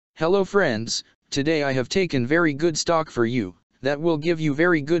Hello friends, today I have taken very good stock for you, that will give you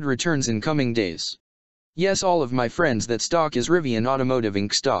very good returns in coming days. Yes, all of my friends, that stock is RIVN Automotive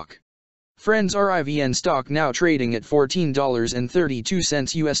Inc. stock. Friends, RIVN stock now trading at $14.32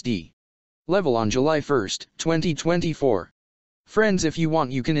 USD. Level on July 1st, 2024. Friends, if you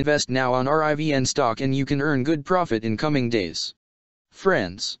want, you can invest now on RIVN stock and you can earn good profit in coming days.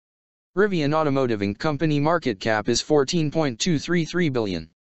 Friends, RIVN Automotive Inc. company market cap is $14.233 billion.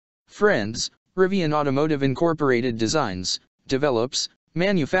 Friends, RIVN Automotive Incorporated designs, develops,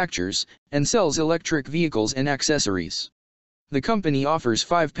 manufactures, and sells electric vehicles and accessories. The company offers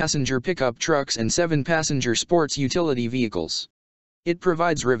 5-passenger pickup trucks and 7-passenger sports utility vehicles. It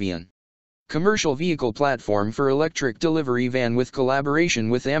provides RIVN commercial vehicle platform for electric delivery van with collaboration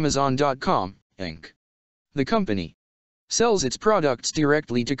with Amazon.com, Inc. The company sells its products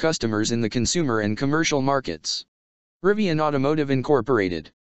directly to customers in the consumer and commercial markets. RIVN Automotive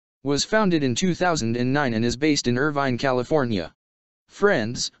Incorporated was founded in 2009 and is based in Irvine, California.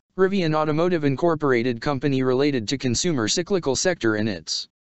 Friends, RIVN Automotive Incorporated company related to consumer cyclical sector and it's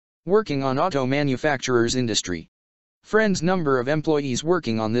working on auto manufacturers industry. Friends, number of employees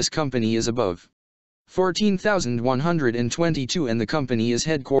working on this company is above 14,122 and the company is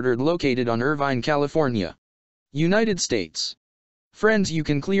headquartered located on Irvine, California, United States. Friends, you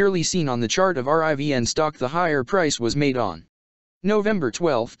can clearly see on the chart of RIVN stock the higher price was made on November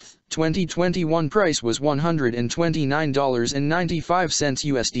 12, 2021. Price was $129.95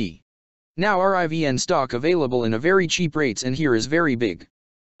 USD. Now RIVN stock available in a very cheap rates, and here is very big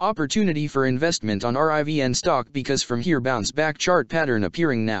opportunity for investment on RIVN stock because from here bounce back chart pattern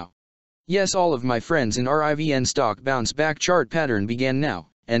appearing now. Yes, all of my friends, in RIVN stock bounce back chart pattern began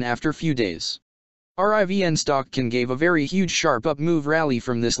now, and after few days RIVN stock can gave a very huge sharp up move rally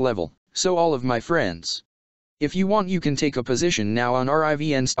from this level. So all of my friends, if you want, you can take a position now on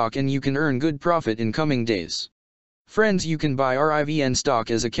RIVN stock and you can earn good profit in coming days. Friends, you can buy RIVN stock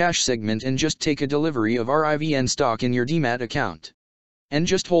as a cash segment and just take a delivery of RIVN stock in your demat account and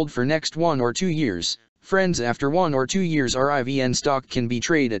just hold for next 1 or 2 years. Friends, after 1 or 2 years RIVN stock can be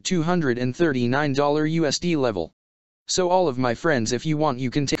traded at $239 USD level. So all of my friends, if you want,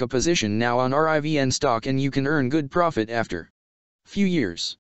 you can take a position now on RIVN stock and you can earn good profit after few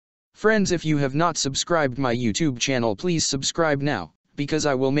years. Friends, if you have not subscribed my YouTube channel, please subscribe now, because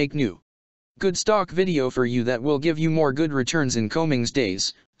I will make new good stock video for you that will give you more good returns in coming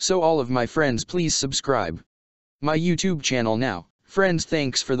days. So all of my friends, please subscribe my YouTube channel now. Friends,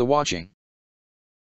 thanks for the watching.